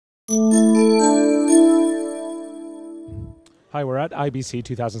Hi, we're at IBC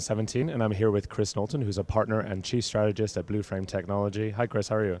 2017, and I'm here with Chris Knowlton, who's a partner and chief strategist at BlueFrame Technology. Hi, Chris.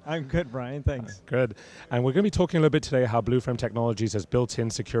 How are you? I'm good, Brian. Thanks. Good. And we're going to be talking a little bit today how BlueFrame Technologies has built in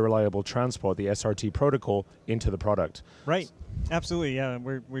secure, reliable transport, the SRT protocol, into the product. Right. Absolutely. Yeah,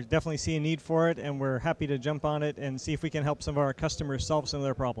 we're definitely seeing a need for it, and we're happy to jump on it and see if we can help some of our customers solve some of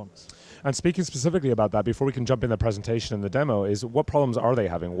their problems. And speaking specifically about that, before we can jump in the presentation and the demo, is what problems are they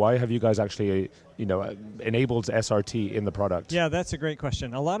having? Why have you guys actually, enabled SRT in the product? Yeah, that's a great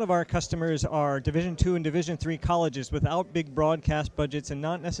question. A lot of our customers are Division II and Division III colleges without big broadcast budgets and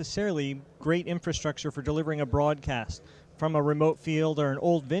not necessarily great infrastructure for delivering a broadcast from a remote field or an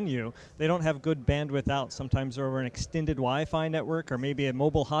old venue. They don't have good bandwidth out. Sometimes they're over an extended Wi-Fi network or maybe a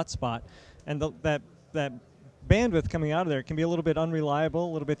mobile hotspot, and that bandwidth coming out of there can be a little bit unreliable,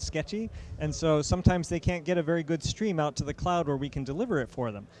 a little bit sketchy, and so sometimes they can't get a very good stream out to the cloud where we can deliver it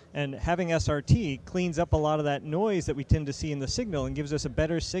for them. And having SRT cleans up a lot of that noise that we tend to see in the signal and gives us a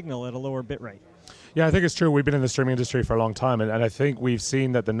better signal at a lower bit rate. Yeah, I think it's true. We've been in the streaming industry for a long time, and I think we've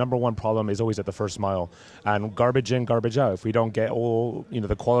seen that the number one problem is always at the first mile, and garbage in, garbage out. If we don't get all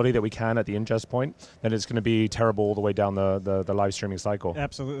the quality that we can at the ingest point, then it's going to be terrible all the way down the live streaming cycle.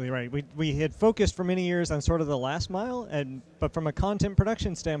 Absolutely right. We had focused for many years on sort of the last mile, but from a content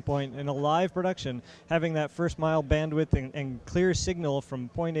production standpoint, in a live production, having that first mile bandwidth and clear signal from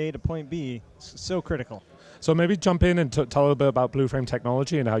point A to point B is so critical. So maybe jump in and tell a little bit about BlueFrame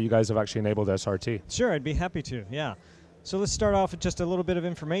Technology and how you guys have actually enabled SRT. Sure, I'd be happy to, yeah. So let's start off with just a little bit of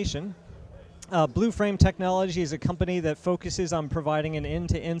information. BlueFrame Technology is a company that focuses on providing an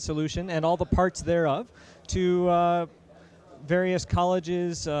end-to-end solution and all the parts thereof to various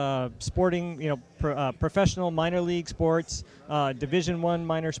colleges, sporting, professional minor league sports, Division I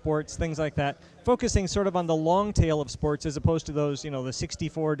minor sports, things like that, focusing sort of on the long tail of sports as opposed to those, the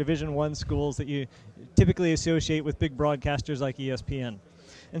 64 Division I schools that you typically associate with big broadcasters like ESPN.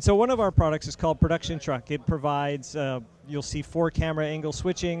 And so one of our products is called Production Truck. It provides, you'll see 4-camera angle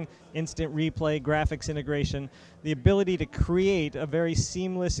switching, instant replay, graphics integration, the ability to create a very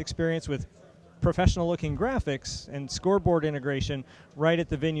seamless experience with professional-looking graphics and scoreboard integration right at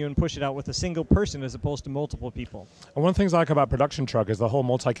the venue and push it out with a single person as opposed to multiple people. And one of the things I like about Production Truck is the whole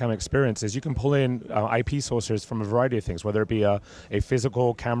multicam experience is you can pull in IP sources from a variety of things, whether it be a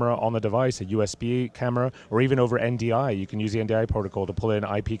physical camera on the device, a USB camera, or even over NDI. You can use the NDI protocol to pull in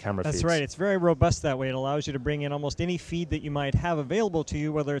IP camera feeds. That's right. It's very robust that way. It allows you to bring in almost any feed that you might have available to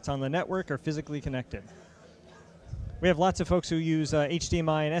you, whether it's on the network or physically connected. We have lots of folks who use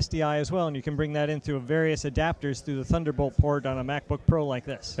HDMI and SDI as well, and you can bring that in through various adapters through the Thunderbolt port on a MacBook Pro like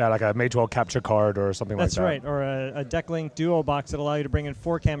this. Yeah, like a Mate-12 capture card or something like that. That's right, or a DeckLink Duo box that allow you to bring in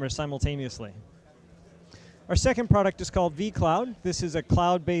 4 cameras simultaneously. Our second product is called vCloud. This is a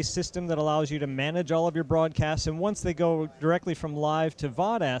cloud-based system that allows you to manage all of your broadcasts, and once they go directly from live to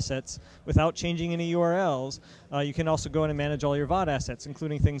VOD assets without changing any URLs, you can also go in and manage all your VOD assets,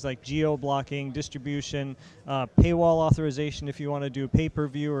 including things like geo-blocking, distribution, paywall authorization if you want to do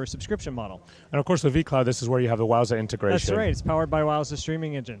pay-per-view or a subscription model. And of course, the vCloud, this is where you have the Wowza integration. That's right. It's powered by Wowza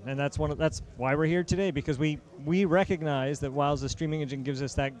streaming engine, and that's why we're here today, because we recognize that Wowza streaming engine gives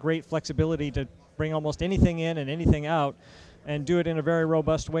us that great flexibility to bring almost anything in and anything out and do it in a very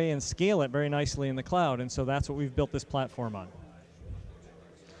robust way and scale it very nicely in the cloud, and so that's what we've built this platform on.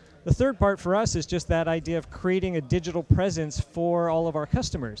 The third part for us is just that idea of creating a digital presence for all of our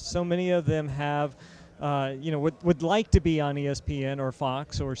customers. So many of them have would like to be on ESPN or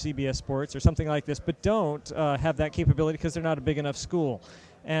Fox or CBS Sports or something like this, but don't have that capability because they're not a big enough school.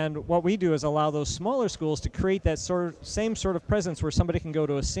 And what we do is allow those smaller schools to create that same sort of presence where somebody can go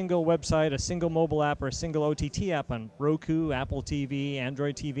to a single website, a single mobile app, or a single OTT app on Roku, Apple TV,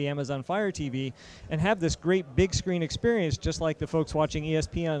 Android TV, Amazon Fire TV, and have this great big screen experience just like the folks watching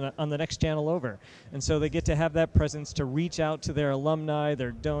ESPN on the next channel over. And so they get to have that presence to reach out to their alumni,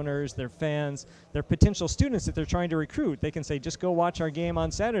 their donors, their fans, their potential students that they're trying to recruit. They can say, just go watch our game on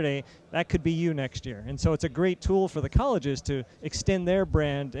Saturday. That could be you next year. And so it's a great tool for the colleges to extend their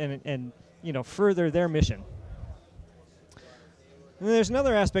brand and further their mission. And there's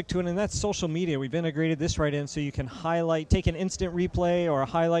another aspect to it, and that's social media. We've integrated this right in so you can take an instant replay or a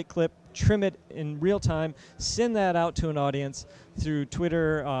highlight clip, trim it in real time, send that out to an audience through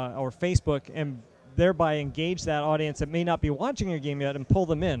Twitter or Facebook, and thereby engage that audience that may not be watching your game yet and pull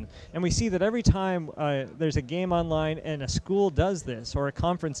them in. And we see that every time there's a game online and a school does this, or a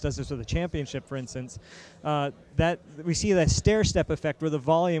conference does this with a championship, for instance, that we see that stair-step effect where the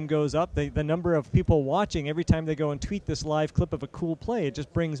volume goes up, the number of people watching every time they go and tweet this live clip of a cool play. It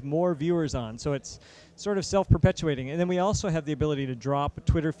just brings more viewers on. So it's sort of self-perpetuating. And then we also have the ability to drop a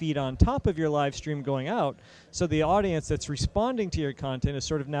Twitter feed on top of your live stream going out, so the audience that's responding to your content is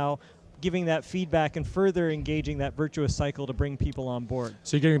sort of now giving that feedback and further engaging that virtuous cycle to bring people on board.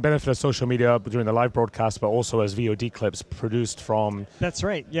 So you're getting the benefit of social media during the live broadcast, but also as VOD clips produced from... That's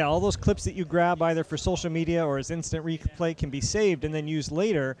right. Yeah, all those clips that you grab either for social media or as instant replay can be saved and then used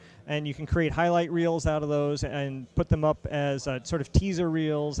later, and you can create highlight reels out of those and put them up as sort of teaser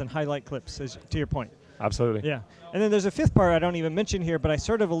reels and highlight clips, to your point. Absolutely. Yeah. And then there's a fifth part I don't even mention here, but I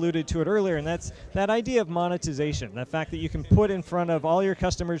sort of alluded to it earlier, and that's that idea of monetization, the fact that you can put in front of all your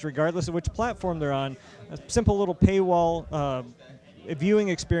customers, regardless of which platform they're on, a simple little paywall viewing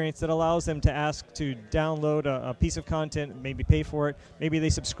experience that allows them to ask to download a piece of content, maybe pay for it, maybe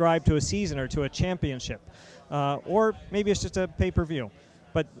they subscribe to a season or to a championship, or maybe it's just a pay-per-view.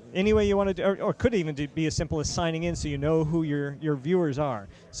 But any way you want to do, or could even be as simple as signing in so you know who your viewers are.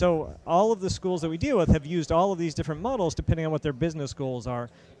 So all of the schools that we deal with have used all of these different models depending on what their business goals are.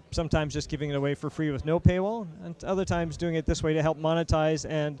 Sometimes just giving it away for free with no paywall, and other times doing it this way to help monetize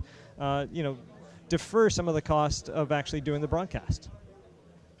and defer some of the cost of actually doing the broadcast.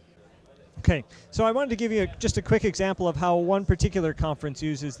 Okay, so I wanted to give you just a quick example of how one particular conference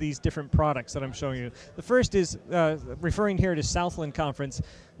uses these different products that I'm showing you. The first is referring here to Southland Conference.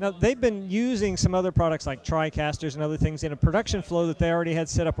 Now, they've been using some other products like TriCasters and other things in a production flow that they already had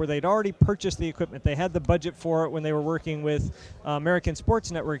set up where they'd already purchased the equipment. They had the budget for it when they were working with American Sports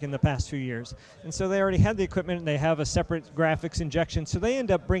Network in the past few years. And so they already had the equipment, and they have a separate graphics injection. So they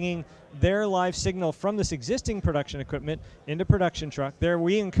end up bringing their live signal from this existing production equipment into Production Truck. There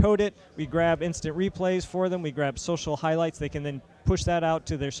we encode it, we grab instant replays for them, we grab social highlights. They can then push that out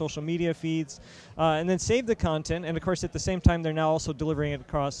to their social media feeds, and then save the content. And of course, at the same time, they're now also delivering it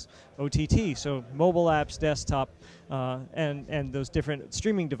across OTT, so mobile apps, desktop, and those different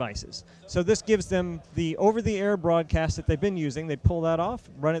streaming devices. So this gives them the over-the-air broadcast that they've been using. They pull that off,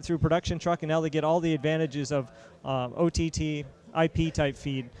 run it through Production Truck, and now they get all the advantages of OTT, IP-type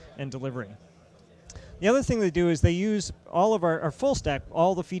feed, and delivery. The other thing they do is they use all of our full stack,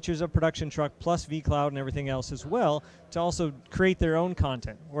 all the features of Production Truck plus vCloud and everything else as well, to also create their own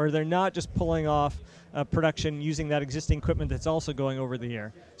content, where they're not just pulling off production using that existing equipment that's also going over the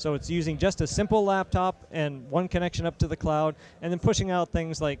air. So it's using just a simple laptop and one connection up to the cloud, and then pushing out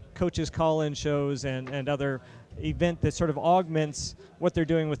things like coaches' call-in shows and other event that sort of augments what they're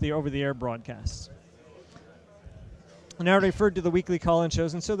doing with the over-the-air broadcasts. And I already referred to the weekly call-in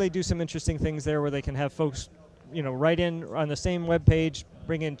shows, and so they do some interesting things there where they can have folks, write in on the same web page,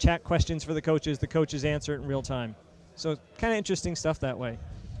 bring in chat questions for the coaches answer it in real time. So kind of interesting stuff that way.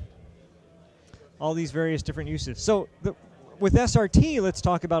 All these various different uses. So with SRT, let's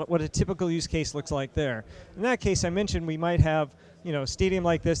talk about what a typical use case looks like there. In that case, I mentioned we might have a stadium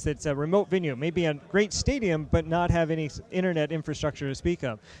like this that's a remote venue, maybe a great stadium, but not have any internet infrastructure to speak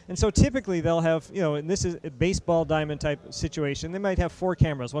of. And so typically they'll have, and this is a baseball diamond type situation, they might have 4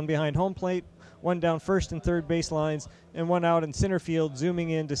 cameras, one behind home plate, one down first and third base lines, and one out in center field zooming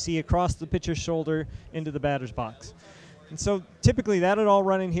in to see across the pitcher's shoulder into the batter's box. And so typically that would all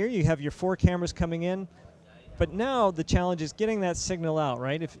run in here. You have your 4 cameras coming in. But now the challenge is getting that signal out,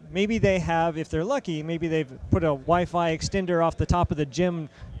 right? If they're lucky, maybe they've put a Wi-Fi extender off the top of the gym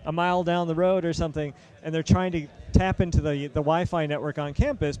a mile down the road or something, and they're trying to tap into the Wi-Fi network on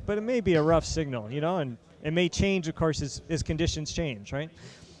campus, but it may be a rough signal, and it may change, of course, as conditions change, right?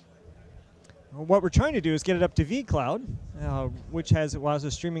 What we're trying to do is get it up to vCloud, which has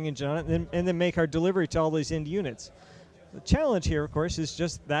Wowza streaming engine on it, and then make our delivery to all these end units. The challenge here, of course, is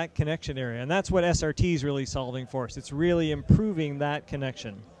just that connection area, and that's what SRT is really solving for us. It's really improving that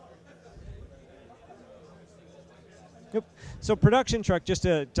connection. Yep. So Production Truck, just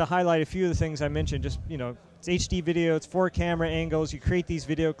to highlight a few of the things I mentioned, just, it's HD video, it's 4 camera angles, you create these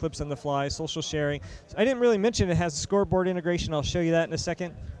video clips on the fly, social sharing. So I didn't really mention it has a scoreboard integration. I'll show you that in a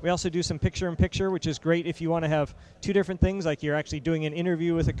second. We also do some picture-in-picture, which is great if you want to have 2 different things, like you're actually doing an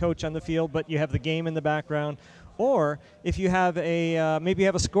interview with a coach on the field, but you have the game in the background. Or if you have maybe you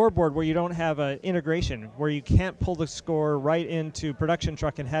have a scoreboard where you don't have an integration, where you can't pull the score right into Production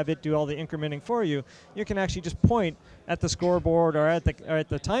Truck and have it do all the incrementing for you, you can actually just point at the scoreboard or at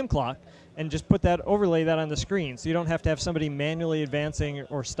the time clock and just overlay that on the screen, so you don't have to have somebody manually advancing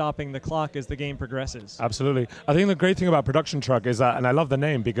or stopping the clock as the game progresses. Absolutely. I think the great thing about Production Truck is that, and I love the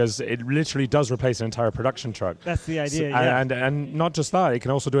name because it literally does replace an entire production truck. That's the idea, and not just that, it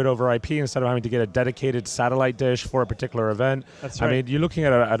can also do it over IP instead of having to get a dedicated satellite dish for a particular event. That's right. I mean, you're looking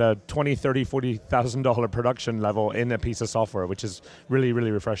at a $20,000, $30,000, $40,000 production level in a piece of software, which is really,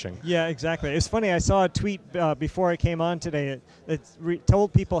 really refreshing. Yeah, exactly. It's funny, I saw a tweet before I came on today that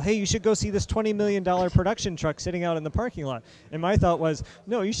told people, hey, you should go see this $20 million production truck sitting out in the parking lot. And my thought was,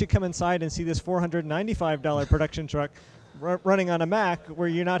 no, you should come inside and see this $495 production truck running on a Mac, where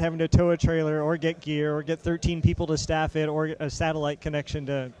you're not having to tow a trailer or get gear or get 13 people to staff it or a satellite connection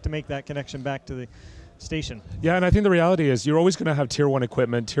to make that connection back to the station. Yeah, and I think the reality is you're always going to have tier 1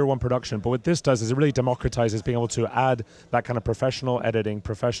 equipment, tier 1 production, but what this does is it really democratizes being able to add that kind of professional editing,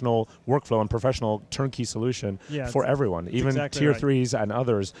 professional workflow, and professional turnkey solution for everyone, even exactly tier right. 3s and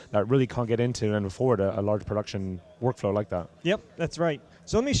others that really can't get into and afford a large production workflow like that. Yep, that's right.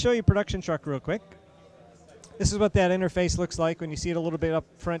 So let me show you Production Truck real quick. This is what that interface looks like when you see it a little bit up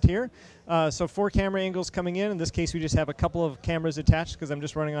front here. So 4 camera angles coming in. In this case, we just have a couple of cameras attached because I'm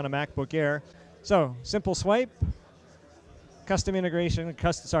just running on a MacBook Air. So simple swipe, custom integration,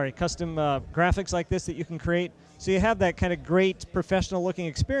 custom graphics like this that you can create. So you have that kind of great professional looking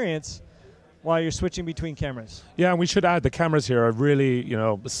experience while you're switching between cameras. Yeah, and we should add the cameras here are really,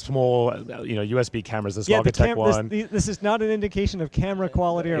 small, USB cameras. This Logitech one. This is not an indication of camera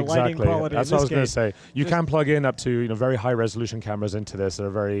quality or lighting quality. That's what I was going to say. You can plug in up to very high resolution cameras into this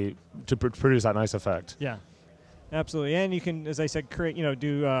that are to produce that nice effect. Yeah, absolutely. And you can, as I said, create,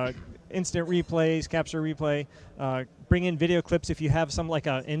 do instant replays, capture replay, bring in video clips. If you have some like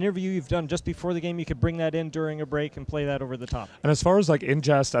an interview you've done just before the game, you could bring that in during a break and play that over the top. And as far as like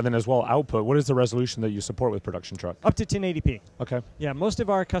ingest and then as well output, what is the resolution that you support with Production Truck? Up to 1080p. Okay. Yeah, most of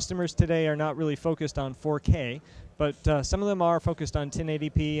our customers today are not really focused on 4K, but some of them are focused on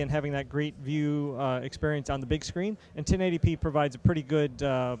 1080p and having that great view experience on the big screen. And 1080p provides a pretty good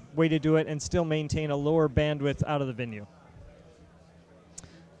way to do it and still maintain a lower bandwidth out of the venue.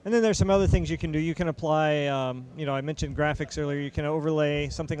 And then there's some other things you can do. You can apply, I mentioned graphics earlier. You can overlay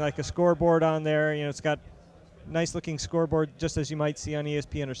something like a scoreboard on there. It's got nice looking scoreboard just as you might see on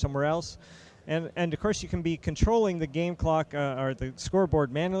ESPN or somewhere else. And of course, you can be controlling the game clock or the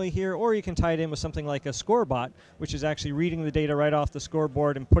scoreboard manually here, or you can tie it in with something like a scorebot, which is actually reading the data right off the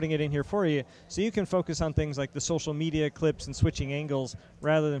scoreboard and putting it in here for you. So you can focus on things like the social media clips and switching angles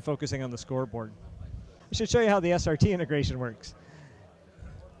rather than focusing on the scoreboard. I should show you how the SRT integration works.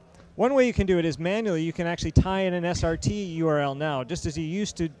 One way you can do it is manually. You can actually tie in an SRT URL now. Just as you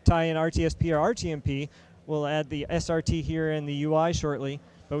used to tie in RTSP or RTMP, we'll add the SRT here in the UI shortly.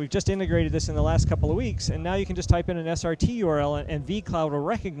 But we've just integrated this in the last couple of weeks, and now you can just type in an SRT URL, and vCloud will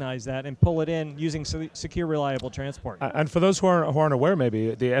recognize that and pull it in using secure, reliable transport. And for those who aren't aware,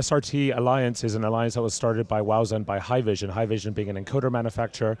 maybe, the SRT Alliance is an alliance that was started by Wowza and by Haivision being an encoder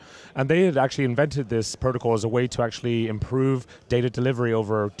manufacturer. And they had actually invented this protocol as a way to actually improve data delivery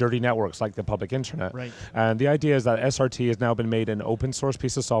over dirty networks like the public internet. Right. And the idea is that SRT has now been made an open source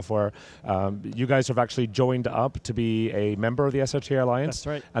piece of software. You guys have actually joined up to be a member of the SRT Alliance. That's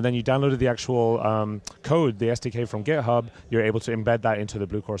right. And then you downloaded the actual code, the SDK from GitHub. You're able to embed that into the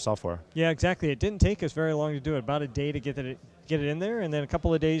Blue Core software. Yeah, exactly. It didn't take us very long to do it, about a day to get it in there, and then a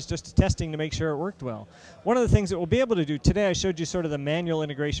couple of days just testing to make sure it worked well. One of the things that we'll be able to do today, I showed you sort of the manual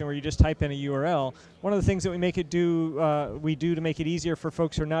integration where you just type in a URL. One of the things that we do to make it easier for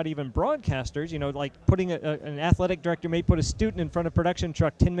folks who are not even broadcasters, like putting an athletic director may put a student in front of Production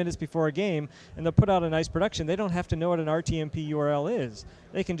Truck 10 minutes before a game, and they'll put out a nice production. They don't have to know what an RTMP URL is.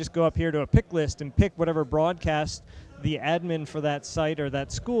 They can just go up here to a pick list and pick whatever broadcast the admin for that site or that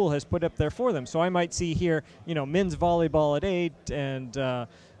school has put up there for them. So I might see here, men's volleyball at 8 and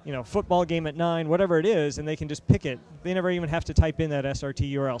football game at 9, whatever it is, and they can just pick it. They never even have to type in that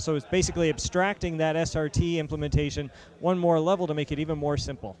SRT URL. So it's basically abstracting that SRT implementation one more level to make it even more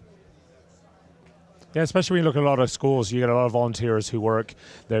simple. Yeah, especially when you look at a lot of schools, you get a lot of volunteers who work.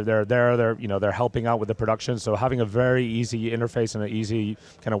 They're helping out with the production. So having a very easy interface and an easy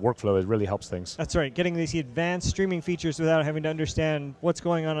kind of workflow, it really helps things. That's right. Getting these advanced streaming features without having to understand what's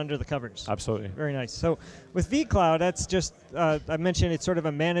going on under the covers. Absolutely. Very nice. So with vCloud, that's just I mentioned it's sort of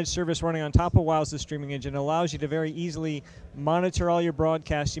a managed service running on top of Wowza's streaming engine. It allows you to very easily monitor all your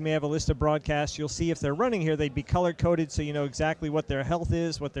broadcasts. You may have a list of broadcasts. You'll see if they're running here, they'd be color coded so you know exactly what their health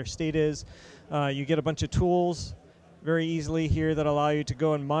is, what their state is. You get a bunch of tools very easily here that allow you to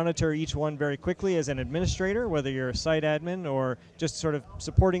go and monitor each one very quickly as an administrator, whether you're a site admin or just sort of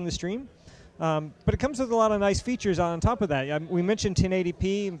supporting the stream. But it comes with a lot of nice features on top of that. We mentioned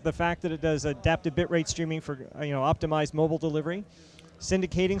 1080p, the fact that it does adaptive bitrate streaming for optimized mobile delivery.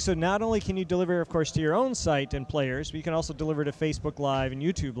 Syndicating, so not only can you deliver, of course, to your own site and players, but you can also deliver to Facebook Live and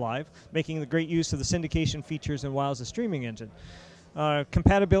YouTube Live, making the great use of the syndication features in Wowza streaming engine.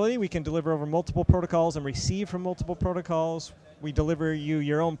 Compatibility, we can deliver over multiple protocols and receive from multiple protocols. We deliver you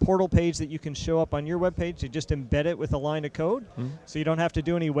your own portal page that you can show up on your web page. You just embed it with a line of code, so you don't have to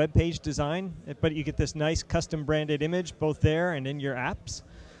do any web page design, but you get this nice custom branded image both there and in your apps.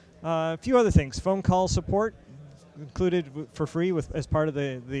 A few other things, phone call support included for free as part of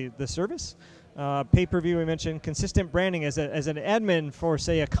the service. Pay-per-view, we mentioned. Consistent branding. As an admin for,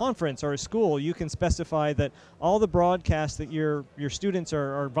 say, a conference or a school, you can specify that all the broadcasts that your students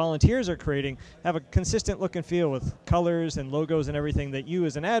or volunteers are creating have a consistent look and feel with colors and logos and everything that you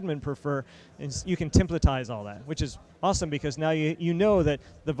as an admin prefer, and you can templatize all that, which is awesome because now you know that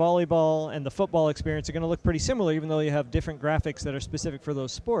the volleyball and the football experience are going to look pretty similar, even though you have different graphics that are specific for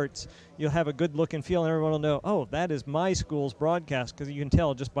those sports. You'll have a good look and feel, and everyone will know, oh, that is my school's broadcast, because you can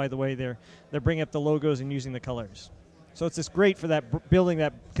tell just by the way they're bringing up the logos and using the colors. So it's just great for that building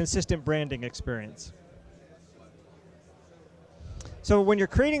that consistent branding experience. So when you're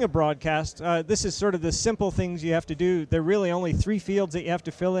creating a broadcast, this is sort of the simple things you have to do. There are really only 3 fields that you have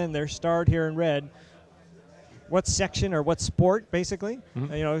to fill in. They're starred here in red. What section or what sport, basically.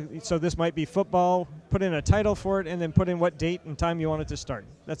 So this might be football. Put in a title for it, and then put in what date and time you want it to start.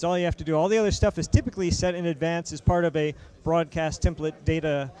 That's all you have to do. All the other stuff is typically set in advance as part of a broadcast template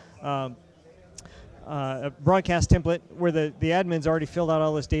data. A broadcast template where the admin's already filled out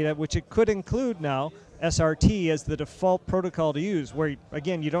all this data, which it could include now SRT as the default protocol to use, where,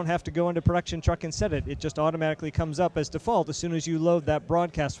 again, you don't have to go into Production Truck and set it. It just automatically comes up as default as soon as you load that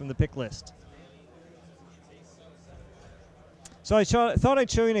broadcast from the pick list. So I thought I'd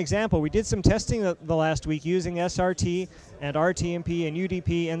show you an example. We did some testing the last week using SRT and RTMP and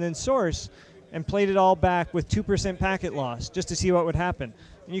UDP and then Source, and played it all back with 2% packet loss just to see what would happen.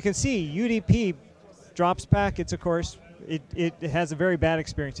 And you can see UDP drops packets, of course. It has a very bad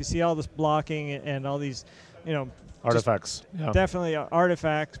experience. You see all this blocking and all these, artifacts. Yeah. Definitely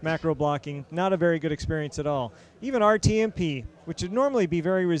artifacts, macro blocking, not a very good experience at all. Even RTMP, which would normally be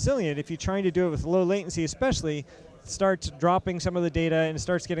very resilient if you're trying to do it with low latency especially, starts dropping some of the data and it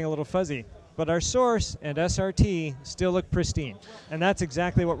starts getting a little fuzzy. But our Source and SRT still look pristine. And that's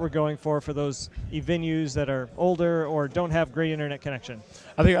exactly what we're going for those venues that are older or don't have great internet connection.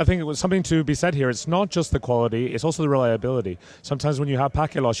 I think it was something to be said here. It's not just the quality, it's also the reliability. Sometimes when you have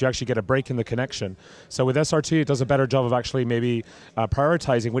packet loss, you actually get a break in the connection. So with SRT, it does a better job of actually maybe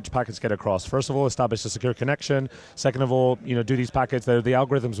prioritizing which packets get across. First of all, establish a secure connection. Second of all, do these packets, the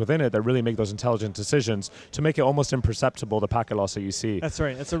algorithms within it that really make those intelligent decisions to make it almost imperceptible, the packet loss that you see. That's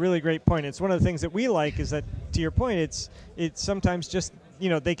right. That's a really great point. It's one of the things that we like is that, to your point, it's sometimes just,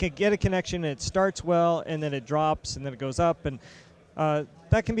 they can get a connection and it starts well and then it drops and then it goes up, and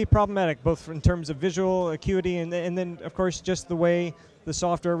that can be problematic both in terms of visual acuity and then, of course, just the way the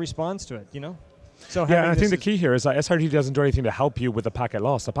software responds to it, So yeah, and I think the key here is that SRT doesn't do anything to help you with the packet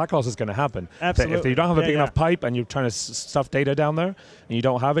loss. The packet loss is going to happen. Absolutely. If you don't have a big enough pipe and you're trying to stuff data down there and you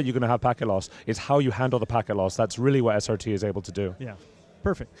don't have it, you're going to have packet loss. It's how you handle the packet loss. That's really what SRT is able to do. Yeah,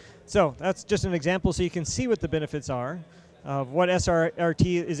 perfect. So that's just an example so you can see what the benefits are of what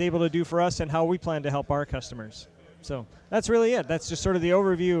SRT is able to do for us and how we plan to help our customers. So that's really it. That's just sort of the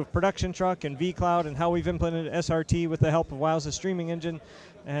overview of Production Truck and vCloud and how we've implemented SRT with the help of Wowza streaming engine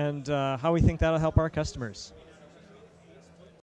and how we think that'll help our customers.